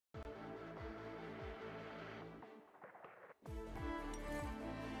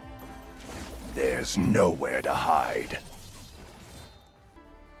There's nowhere to hide.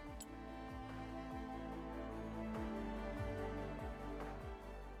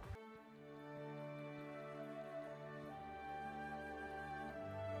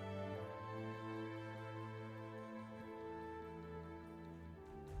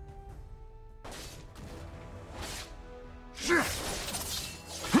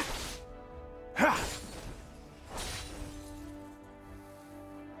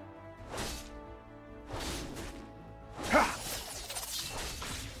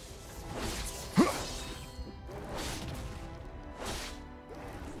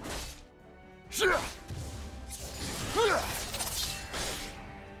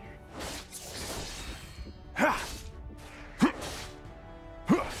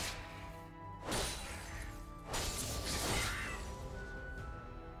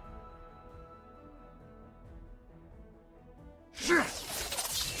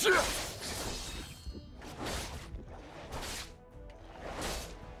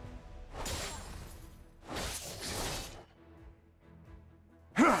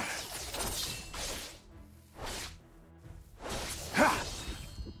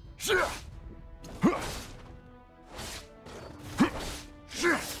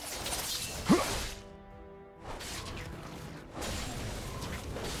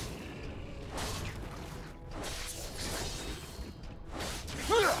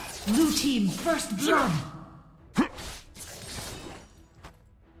 Blue team first blood.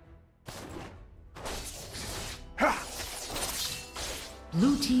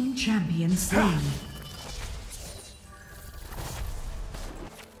 Blue team champion slain.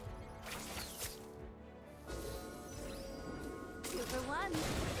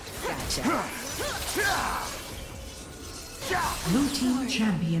 Gotcha. Blue team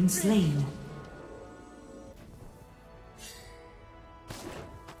champion slain.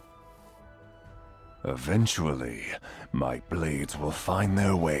 Eventually, my blades will find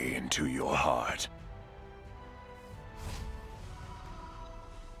their way into your heart.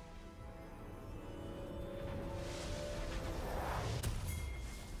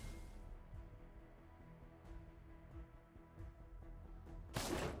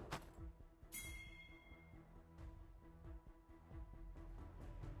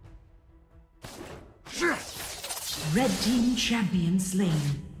 Red team champion slain.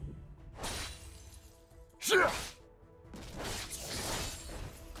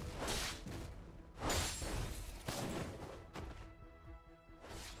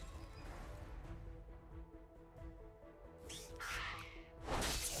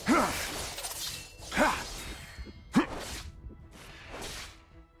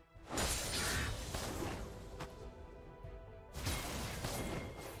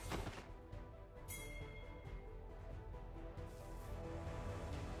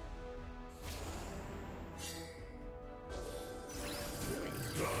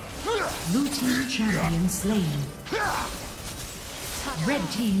 Blue team champion slain. Red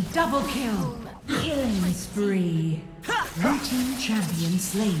team double kill. Killing spree. Blue team champion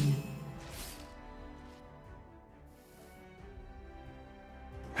slain.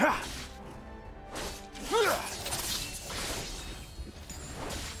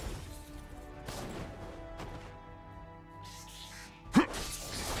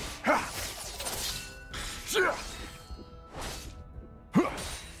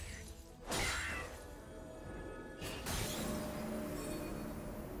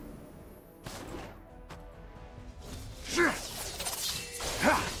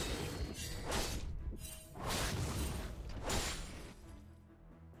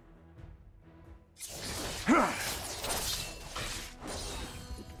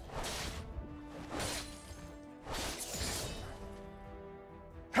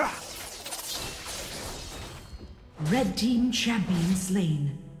 Red team champion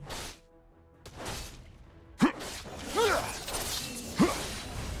slain.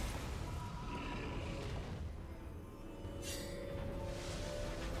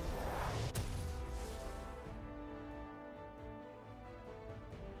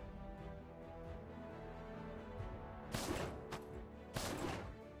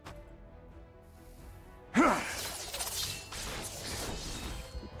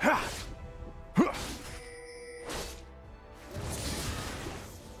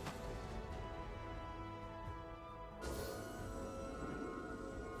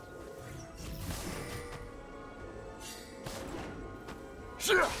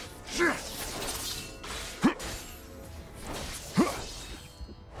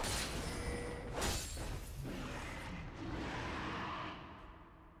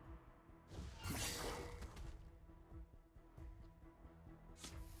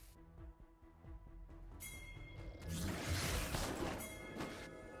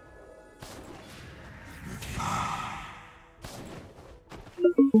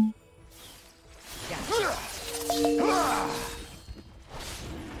 Gotcha.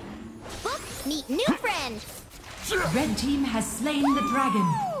 Book, meet new friend. Red team has slain the dragon.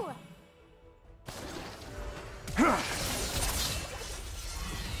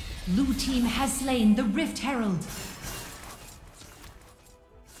 Blue team has slain the Rift Herald.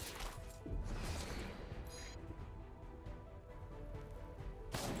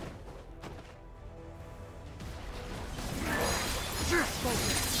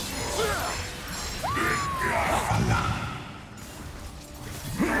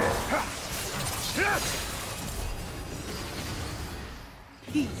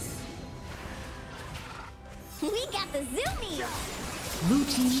 We got the zoomies. Blue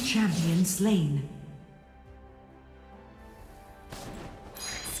team champion slain.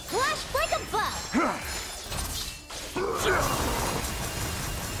 Splash like a bug.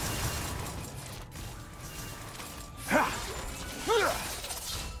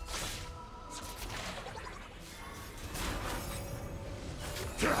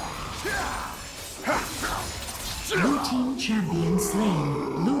 Blue team champion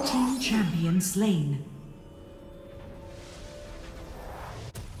slain. Blue team champion slain.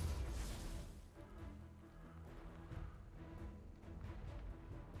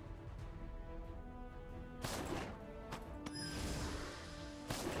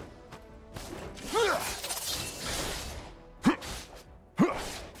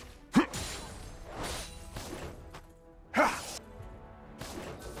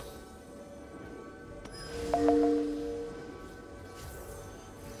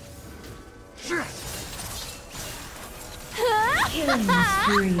 Killing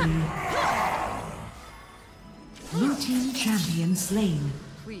spree. Blue team champion slain.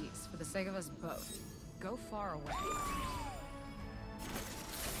 Please, for the sake of us both, go far away.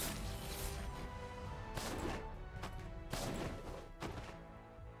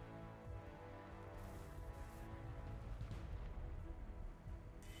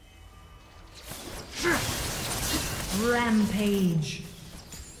 Rampage.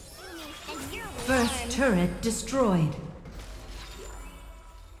 First turret destroyed.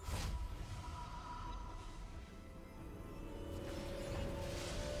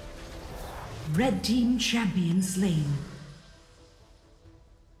 Red team champion slain.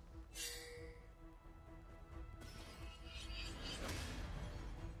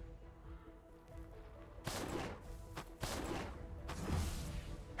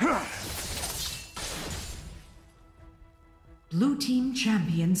 Blue team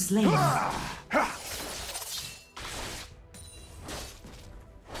champion slain.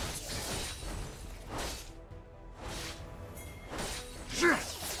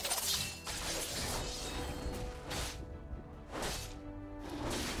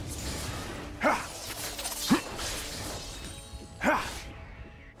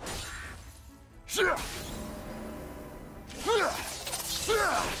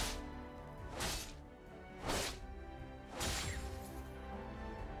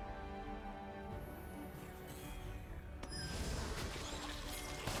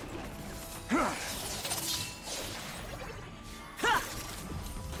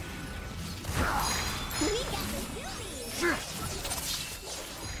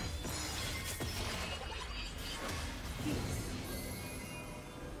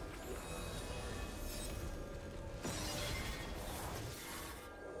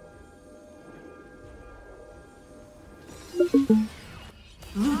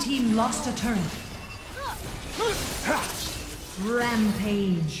 Blue team lost a turret.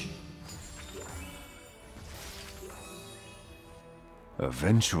 Rampage.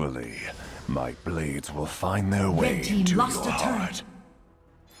 Eventually, my blades will find their way Red team into lost your a turret. heart.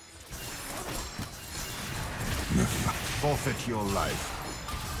 Forfeit your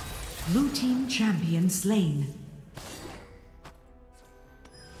life. Blue team champion slain.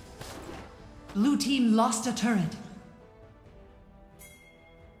 Blue team lost a turret.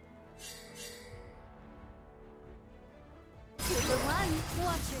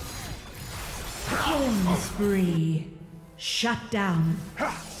 Killing spree. Shut down.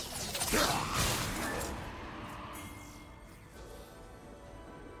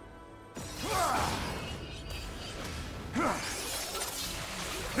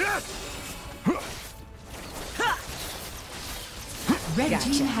 Red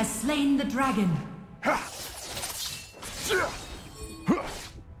team has slain the dragon.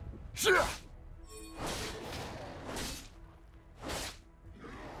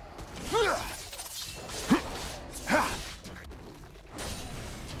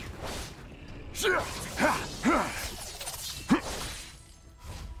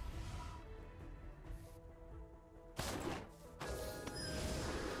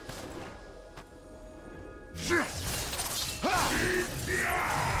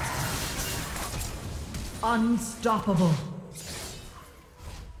 Unstoppable.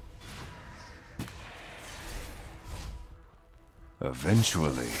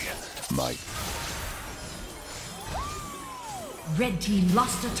 Eventually, my... Red team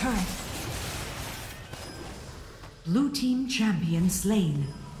lost a turret. Blue team champion slain.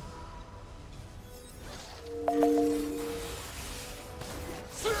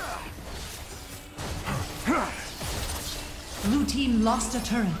 Blue team lost a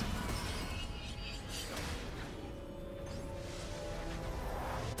turret.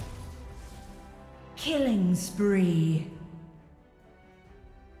 Killing spree.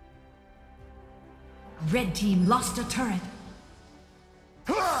 Red team lost a turret.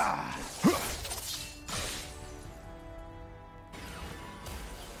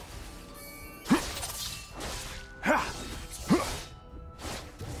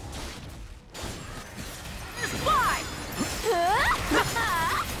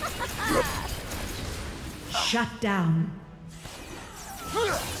 Shut down.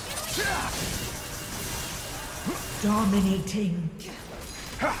 Dominating.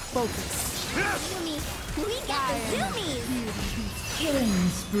 Focus. Zoomy. We got the zoomies. Killing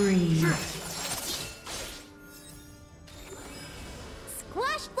spree.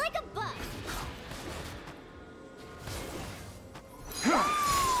 Squashed like a bug.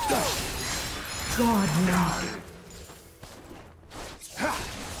 Godlike.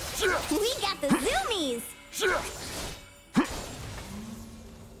 We got the zoomies.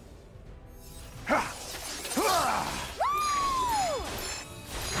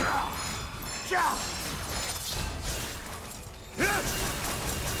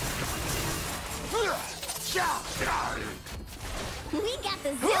 We got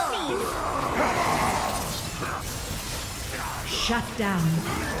the zoomies. Shut down.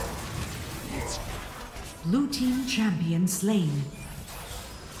 Blue team champion slain.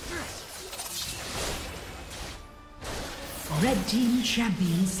 Red team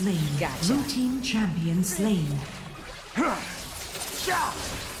champion slain. Gotcha. Blue team champion slain.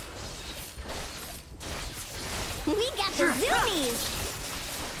 We got the zoomies.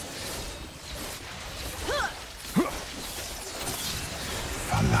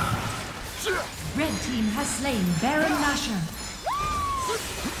 Red team has slain Baron Nashor.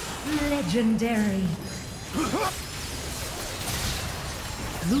 Legendary.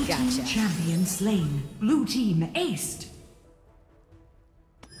 Blue team Gotcha. champion slain. Blue team aced.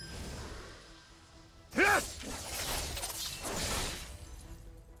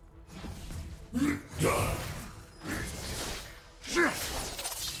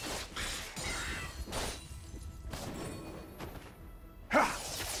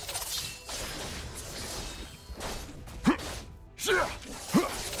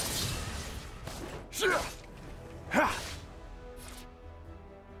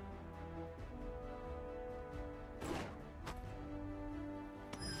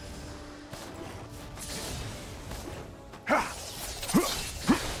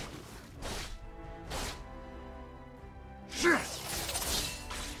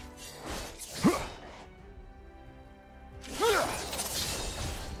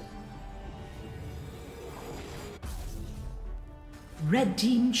 Red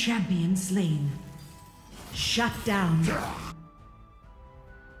team champion slain. Shut down.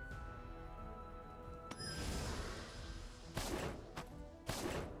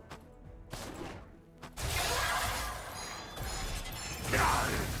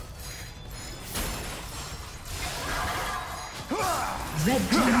 Red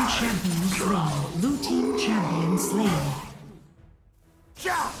team champion slain. Blue team champion slain.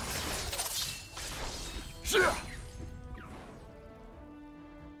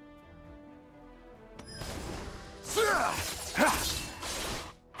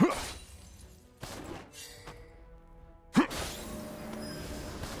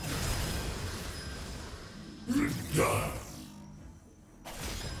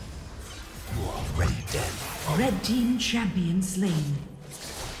 Red team champion slain.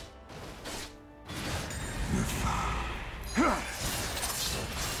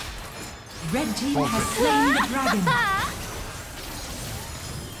 Red team has slain the dragon.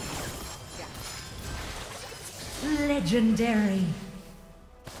 Legendary.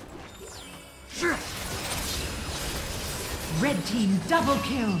 Red team double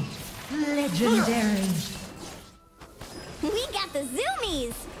kill. Legendary. We got the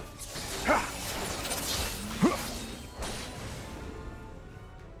zoomies.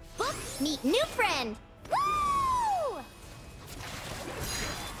 Book, meet new friend. Woo!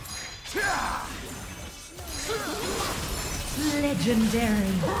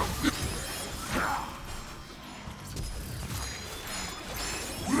 Legendary.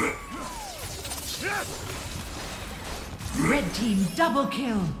 Red team double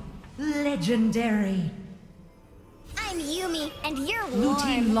kill. Legendary. I'm Yumi, and you're Blue warm.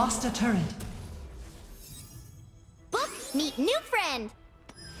 team lost a turret. Book, meet new friend.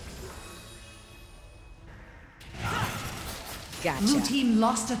 Gotcha. Blue team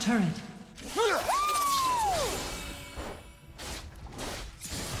lost a turret.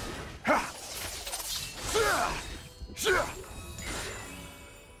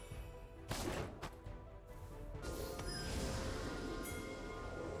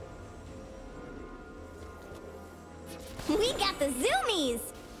 We got the zoomies.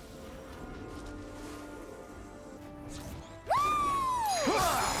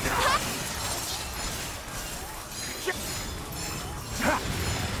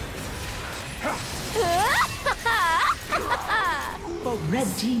 Red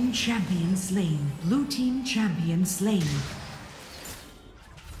team champion slain. Blue team champion slain.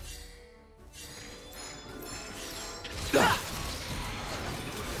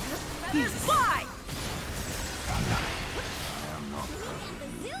 Fly! The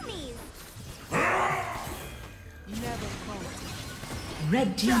zoomies. Never fall.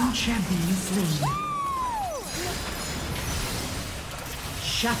 Red team champion slain.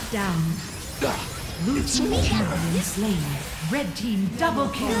 Shut down. Blue team champion slain. Red team double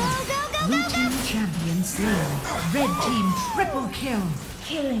kill. Blue team champion slain. Red team triple kill.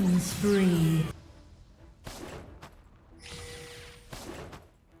 Killing spree.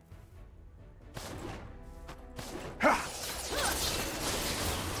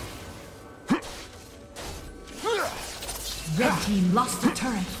 Red team lost a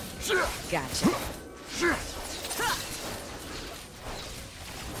turret. Gotcha.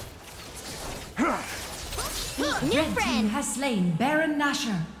 Meet new Red team friend. has slain Baron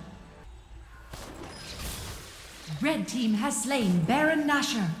Nashor. Red team has slain Baron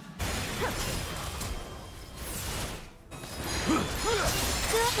Nashor.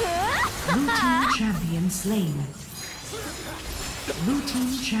 Blue team champion slain. Blue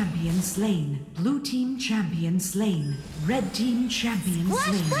team champion slain. Blue team champion slain. Red team champion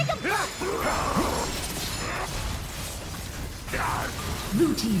slain.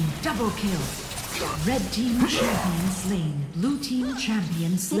 Blue team double kill. Red team champion slain. Blue team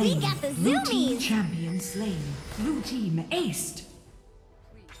champion slain. We got the Blue team zoomies. champion slain. Blue team aced.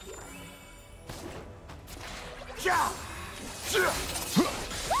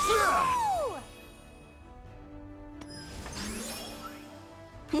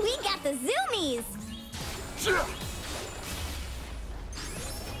 We got the zoomies.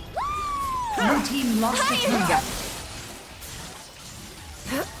 Blue team lost a turret.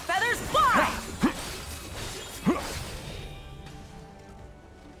 Feathers fly!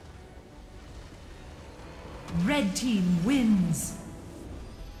 Red team wins.